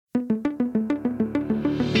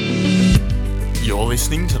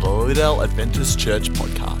listening to the Liddell Adventist Church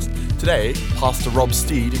podcast. Today, Pastor Rob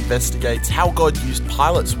Steed investigates how God used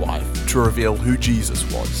Pilate's wife to reveal who Jesus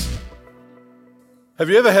was. Have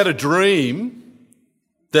you ever had a dream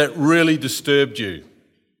that really disturbed you?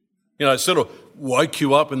 You know, it sort of woke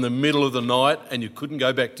you up in the middle of the night and you couldn't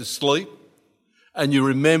go back to sleep and you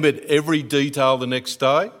remembered every detail the next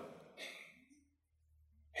day?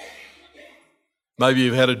 Maybe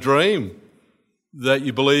you've had a dream that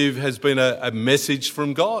you believe has been a message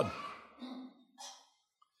from God.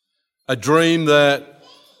 A dream that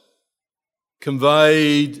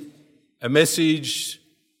conveyed a message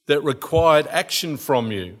that required action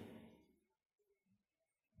from you.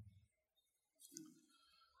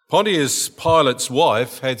 Pontius Pilate's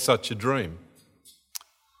wife had such a dream.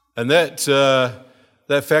 And that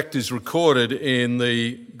fact is recorded in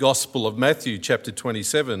the Gospel of Matthew, chapter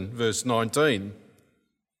 27, verse 19.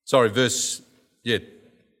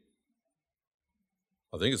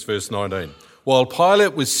 I think it's verse 19. While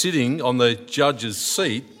Pilate was sitting on the judge's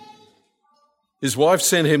seat, his wife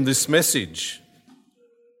sent him this message: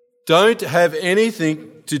 "Don't have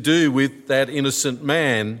anything to do with that innocent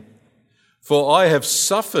man, for I have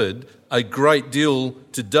suffered a great deal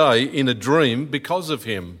today in a dream because of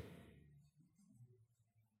him."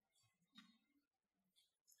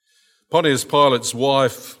 Pontius Pilate's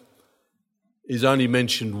wife is only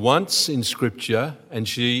mentioned once in Scripture, and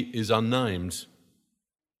she is unnamed.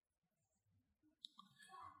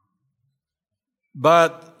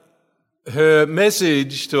 But her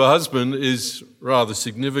message to her husband is rather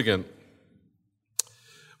significant.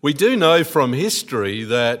 We do know from history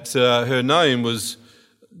that her name was,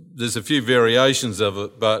 there's a few variations of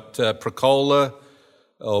it, but Procula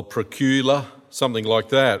or Procula, something like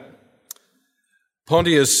that.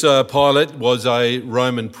 Pontius Pilate was a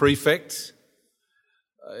Roman prefect,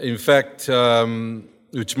 in fact,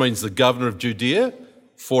 which means the governor of Judea,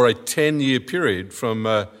 for a 10-year period from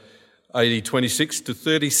AD 26 to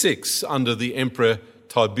 36 under the Emperor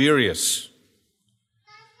Tiberius.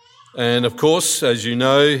 And of course, as you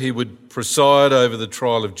know, he would preside over the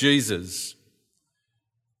trial of Jesus.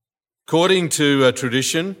 According to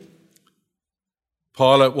tradition,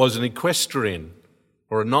 Pilate was an equestrian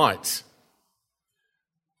or a knight.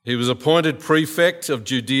 He was appointed prefect of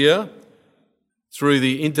Judea through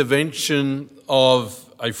the intervention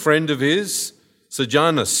of a friend of his,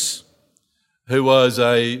 Sejanus, who was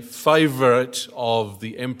a favourite of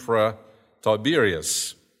the Emperor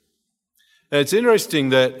Tiberius. Now, it's interesting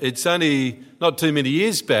that it's only not too many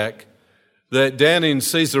years back that down in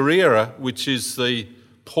Caesarea, which is the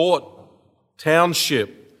port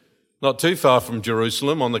township not too far from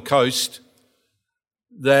Jerusalem on the coast,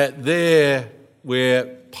 that there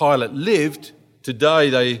where Pilate lived, today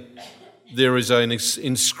there is an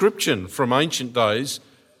inscription from ancient days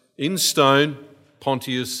in stone,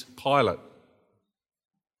 Pontius Pilate.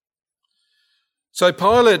 So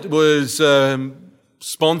Pilate was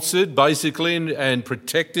sponsored basically and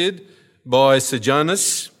protected by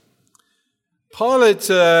Sejanus. Pilate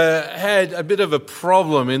had a bit of a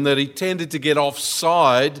problem in that he tended to get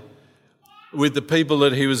offside with the people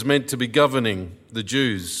that he was meant to be governing, the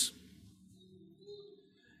Jews.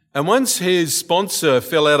 And once his sponsor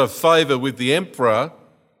fell out of favour with the emperor,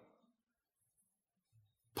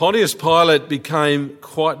 Pontius Pilate became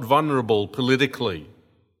quite vulnerable politically.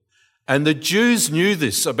 And the Jews knew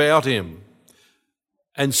this about him.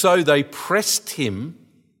 And so they pressed him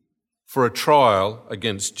for a trial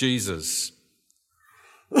against Jesus.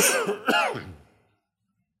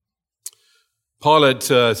 Pilate,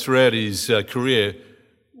 throughout his career,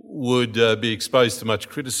 would be exposed to much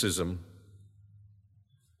criticism.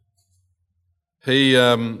 He,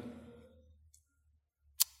 on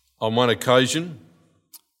one occasion,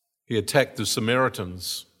 he attacked the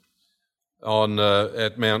Samaritans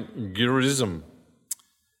at Mount Gerizim,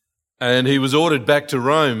 and he was ordered back to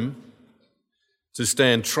Rome to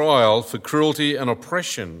stand trial for cruelty and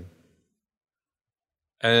oppression,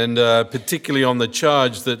 and particularly on the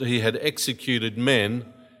charge that he had executed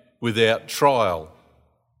men without trial.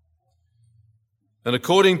 And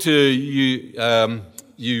according to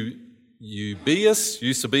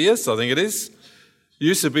Eusebius, I think it is.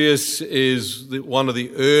 Eusebius is one of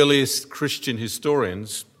the earliest Christian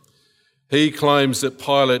historians. He claims that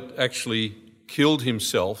Pilate actually killed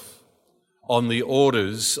himself on the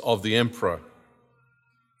orders of the emperor.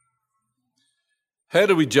 How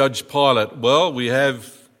do we judge Pilate? Well, we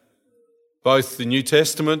have both the New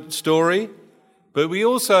Testament story, but we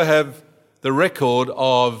also have the record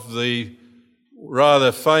of the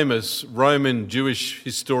rather famous Roman Jewish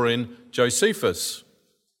historian Josephus.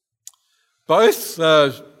 Both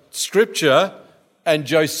Scripture and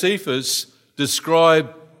Josephus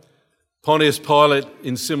describe Pontius Pilate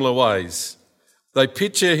in similar ways. They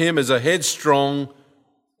picture him as a headstrong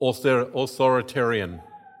authoritarian.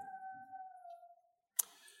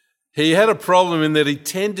 He had a problem in that he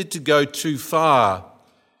tended to go too far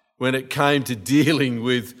when it came to dealing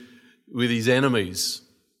with his enemies.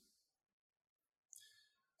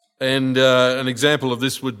 And an example of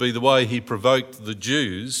this would be the way he provoked the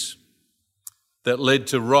Jews that led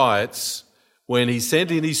to riots when he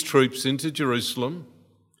sent in his troops into Jerusalem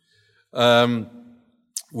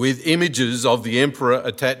with images of the emperor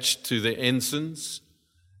attached to the ensigns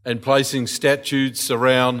and placing statues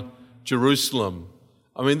around Jerusalem.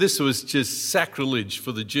 I mean, this was just sacrilege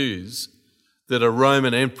for the Jews that a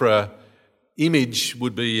Roman emperor image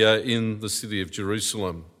would be in the city of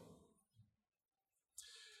Jerusalem.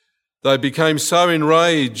 They became so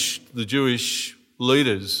enraged, the Jewish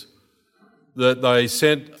leaders, that they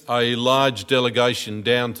sent a large delegation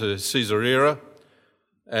down to Caesarea,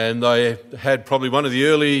 and they had probably one of the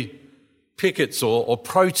early pickets or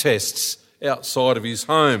protests outside of his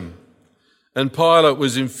home. And Pilate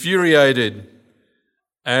was infuriated,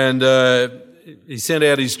 and he sent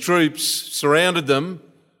out his troops, surrounded them,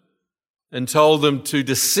 and told them to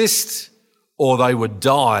desist or they would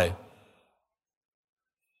die.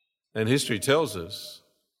 And history tells us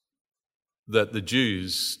that the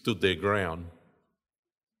Jews stood their ground.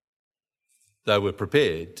 They were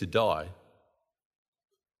prepared to die.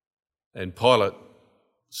 And Pilate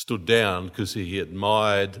stood down because he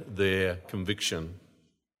admired their conviction.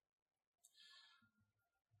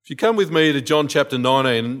 If you come with me to John chapter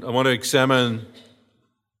 19, I want to examine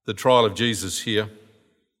the trial of Jesus here.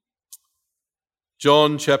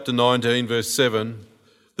 John chapter 19, verse 7,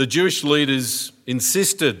 the Jewish leaders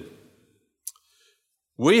insisted,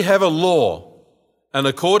 "We have a law, and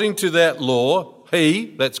according to that law,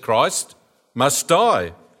 he," that's Christ, "must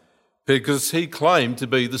die, because he claimed to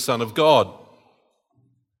be the Son of God."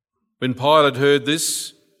 When Pilate heard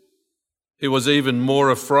this, he was even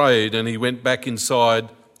more afraid, and he went back inside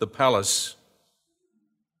the palace.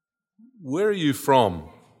 "Where are you from?"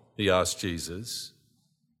 he asked Jesus.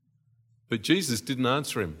 But Jesus didn't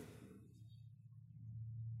answer him.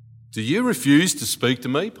 "Do you refuse to speak to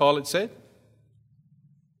me?" Pilate said.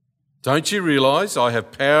 "Don't you realize I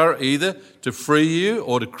have power either to free you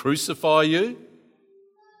or to crucify you?"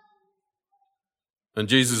 And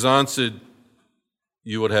Jesus answered,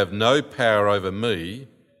 "You would have no power over me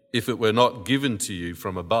if it were not given to you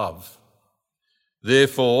from above.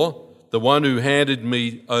 Therefore, the one who handed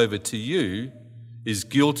me over to you is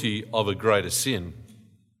guilty of a greater sin."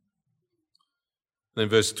 Then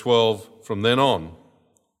verse 12, from then on,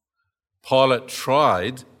 Pilate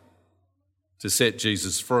tried to set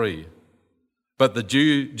Jesus free. But the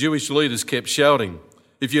Jewish leaders kept shouting,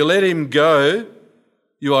 "If you let him go,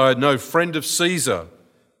 you are no friend of Caesar.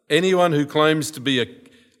 Anyone who claims to be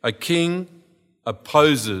a king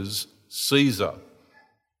opposes Caesar."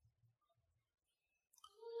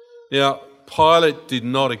 Now, Pilate did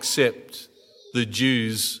not accept the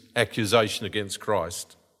Jews' accusation against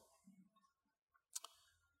Christ.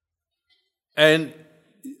 And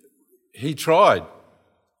he tried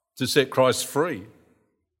to set Christ free.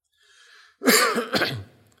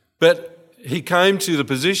 But he came to the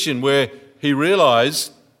position where he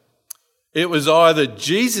realised it was either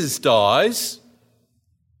Jesus dies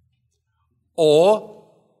or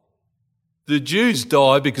the Jews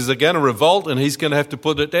die because they're going to revolt and he's going to have to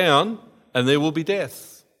put it down and there will be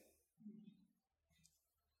death.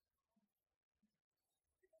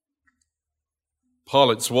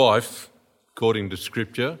 Pilate's wife, according to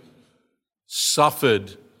Scripture,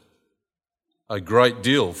 suffered a great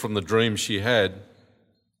deal from the dream she had.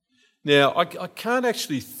 Now, I can't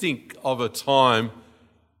actually think of a time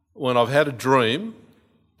when I've had a dream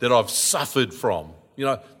that I've suffered from. You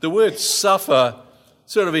know, the word suffer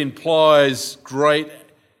sort of implies great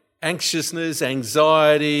anxiousness,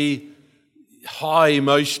 anxiety, high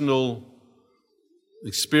emotional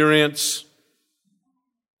experience.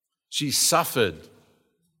 She suffered.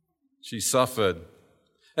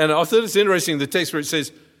 And I thought it's interesting, the text where it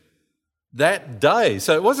says, that day.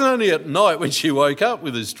 So it wasn't only at night when she woke up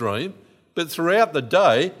with this dream, but throughout the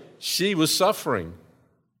day, she was suffering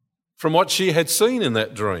from what she had seen in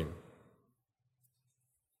that dream.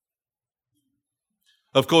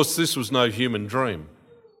 Of course, this was no human dream.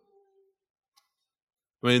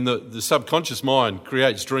 I mean, the subconscious mind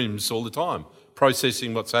creates dreams all the time,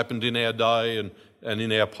 processing what's happened in our day and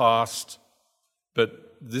in our past.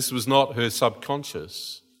 But this was not her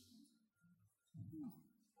subconscious.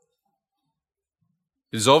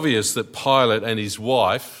 It is obvious that Pilate and his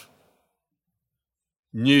wife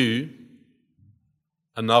knew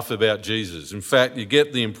enough about Jesus. In fact, you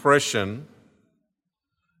get the impression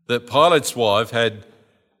that Pilate's wife had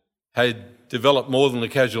developed more than a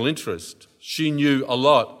casual interest. She knew a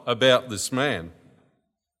lot about this man.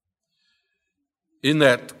 In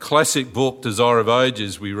that classic book, Desire of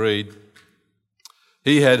Ages, we read,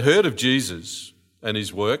 he had heard of Jesus and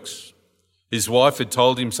his works. His wife had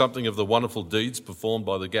told him something of the wonderful deeds performed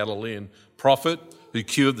by the Galilean prophet who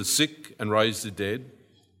cured the sick and raised the dead.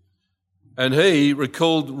 And he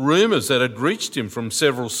recalled rumours that had reached him from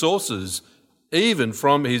several sources, even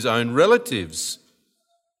from his own relatives.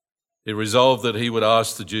 He resolved that he would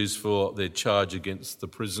ask the Jews for their charge against the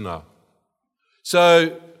prisoner.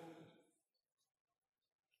 So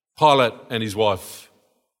Pilate and his wife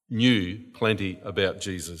knew plenty about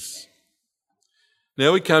Jesus.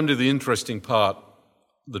 Now we come to the interesting part,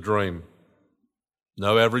 the dream.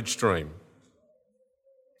 No average dream.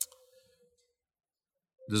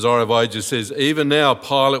 Desire of Ages says, even now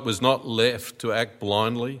Pilate was not left to act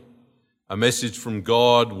blindly. A message from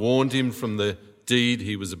God warned him from the deed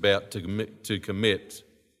he was about to commit.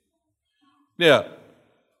 Now,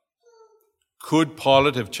 could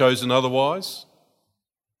Pilate have chosen otherwise?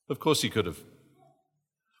 Of course he could have.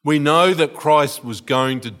 We know that Christ was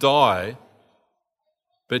going to die,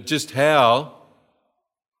 but just how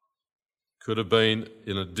could have been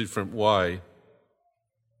in a different way.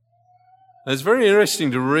 And it's very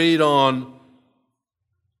interesting to read on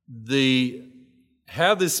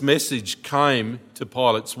how this message came to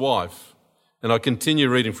Pilate's wife. And I continue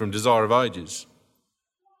reading from Desire of Ages.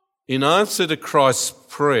 In answer to Christ's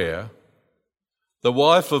prayer, the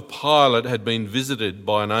wife of Pilate had been visited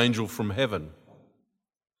by an angel from heaven.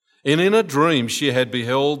 And in a dream she had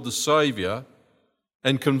beheld the Saviour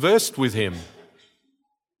and conversed with him.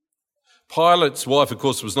 Pilate's wife, of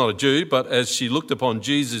course, was not a Jew, but as she looked upon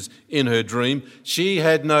Jesus in her dream, she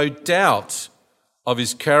had no doubt of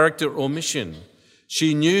his character or mission.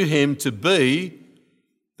 She knew him to be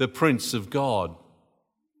the Prince of God.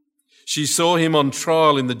 She saw him on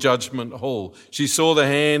trial in the judgment hall. She saw the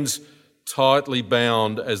hands tightly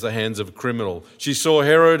bound as the hands of a criminal. She saw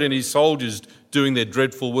Herod and his soldiers doing their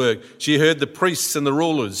dreadful work. She heard the priests and the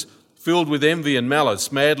rulers, filled with envy and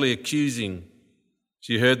malice, madly accusing.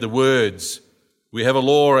 She heard the words, we have a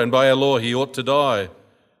law, and by our law he ought to die.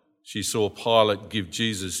 She saw Pilate give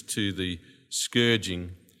Jesus to the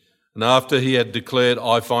scourging. And after he had declared,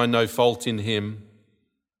 I find no fault in him,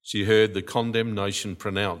 she heard the condemnation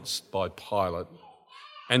pronounced by Pilate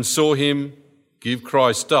and saw him give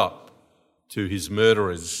Christ up to his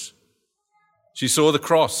murderers. She saw the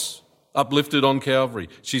cross uplifted on Calvary.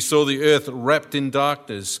 She saw the earth wrapped in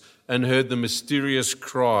darkness and heard the mysterious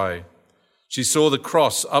cry. She saw the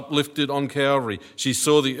cross uplifted on Calvary. She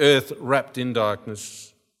saw the earth wrapped in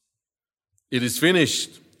darkness. It is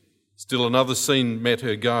finished. Still another scene met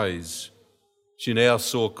her gaze. She now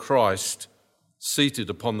saw Christ seated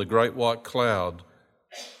upon the great white cloud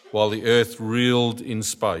while the earth reeled in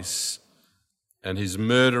space and his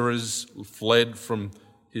murderers fled from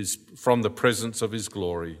the presence of his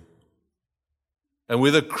glory. And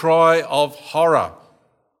with a cry of horror,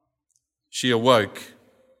 she awoke.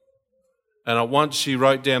 And at once she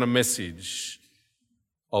wrote down a message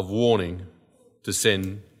of warning to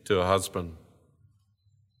send to her husband.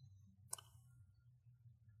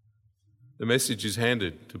 The message is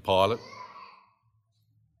handed to Pilate,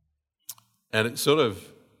 and it sort of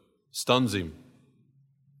stuns him.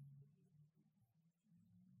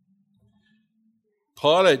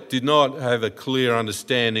 Pilate did not have a clear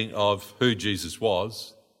understanding of who Jesus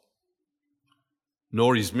was,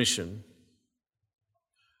 nor his mission.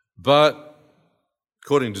 But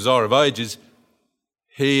according to Desire of Ages,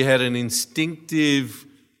 he had an instinctive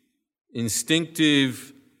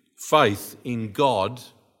faith in God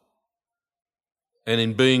and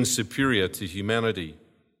in being superior to humanity.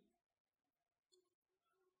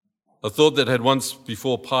 A thought that had once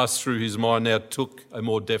before passed through his mind now took a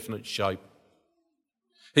more definite shape.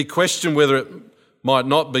 He questioned whether it might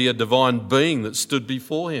not be a divine being that stood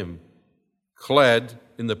before him, clad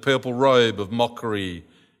in the purple robe of mockery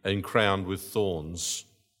and crowned with thorns.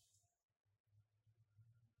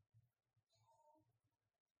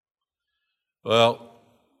 Well,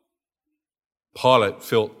 Pilate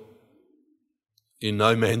felt in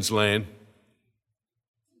no man's land.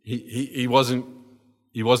 He wasn't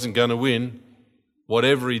going to win,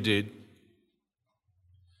 whatever he did.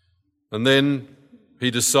 And then he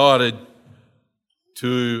decided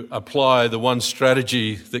to apply the one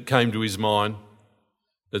strategy that came to his mind.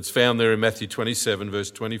 That's found there in Matthew 27, verse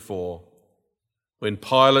 24. When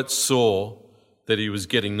Pilate saw that he was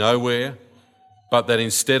getting nowhere, but that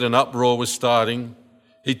instead an uproar was starting,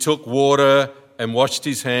 he took water and washed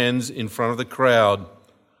his hands in front of the crowd.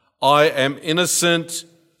 I am innocent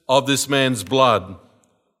of this man's blood.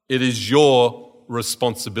 It is your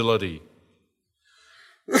responsibility.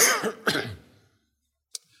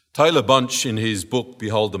 Taylor Bunch, in his book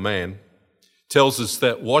Behold the Man, tells us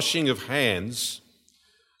that washing of hands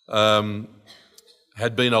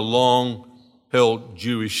had been a long-held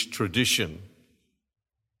Jewish tradition.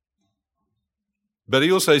 But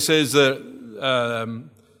he also says that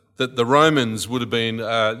that the Romans would have been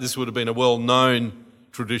this would have been a well-known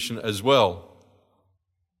tradition as well.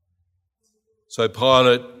 So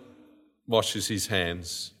Pilate washes his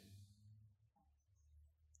hands.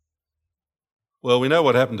 Well, we know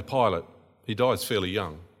what happened to Pilate. He dies fairly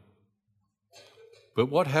young.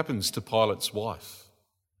 But what happens to Pilate's wife?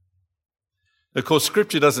 Of course,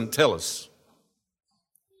 Scripture doesn't tell us.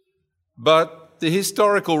 But the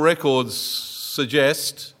historical records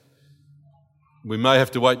suggest, we may have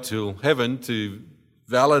to wait till heaven to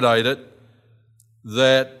validate it,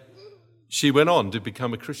 that she went on to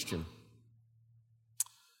become a Christian.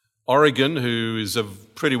 Origen, who is a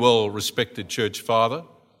pretty well-respected church father,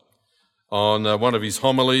 on one of his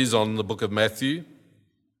homilies on the book of Matthew,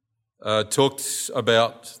 talked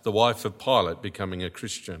about the wife of Pilate becoming a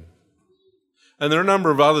Christian. And there are a number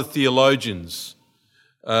of other theologians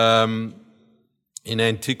in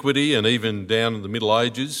antiquity and even down in the Middle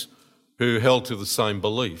Ages who held to the same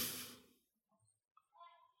belief.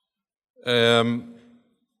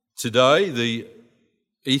 Today, the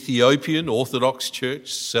Ethiopian Orthodox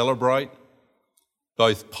Church celebrate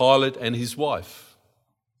both Pilate and his wife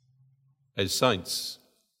as saints.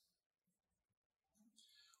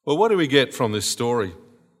 Well, what do we get from this story?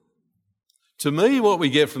 To me, what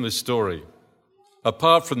we get from this story,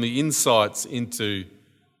 apart from the insights into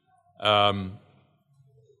the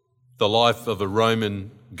life of a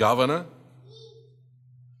Roman governor,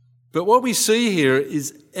 but what we see here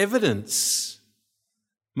is evidence,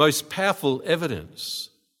 most powerful evidence,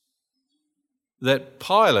 that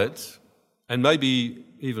Pilate, and maybe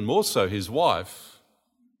even more so his wife,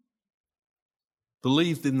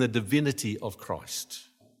 believed in the divinity of Christ.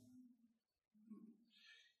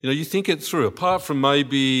 You know, you think it through, apart from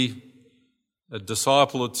maybe a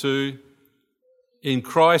disciple or two, in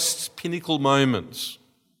Christ's pinnacle moments,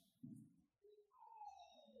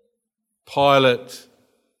 Pilate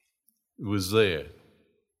was there,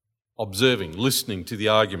 observing, listening to the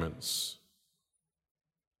arguments.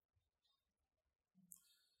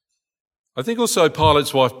 I think also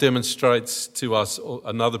Pilate's wife demonstrates to us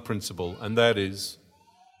another principle, and that is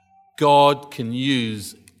God can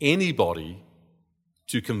use anybody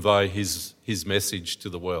to convey his message to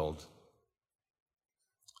the world.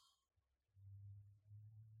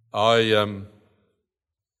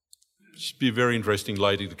 She'd be a very interesting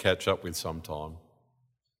lady to catch up with sometime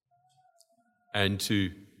and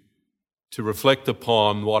to reflect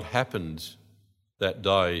upon what happened that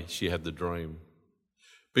day she had the dream.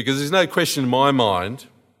 Because there's no question in my mind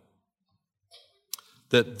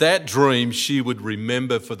that dream she would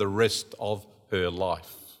remember for the rest of her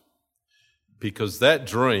life. Because that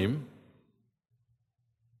dream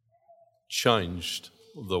changed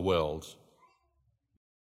the world.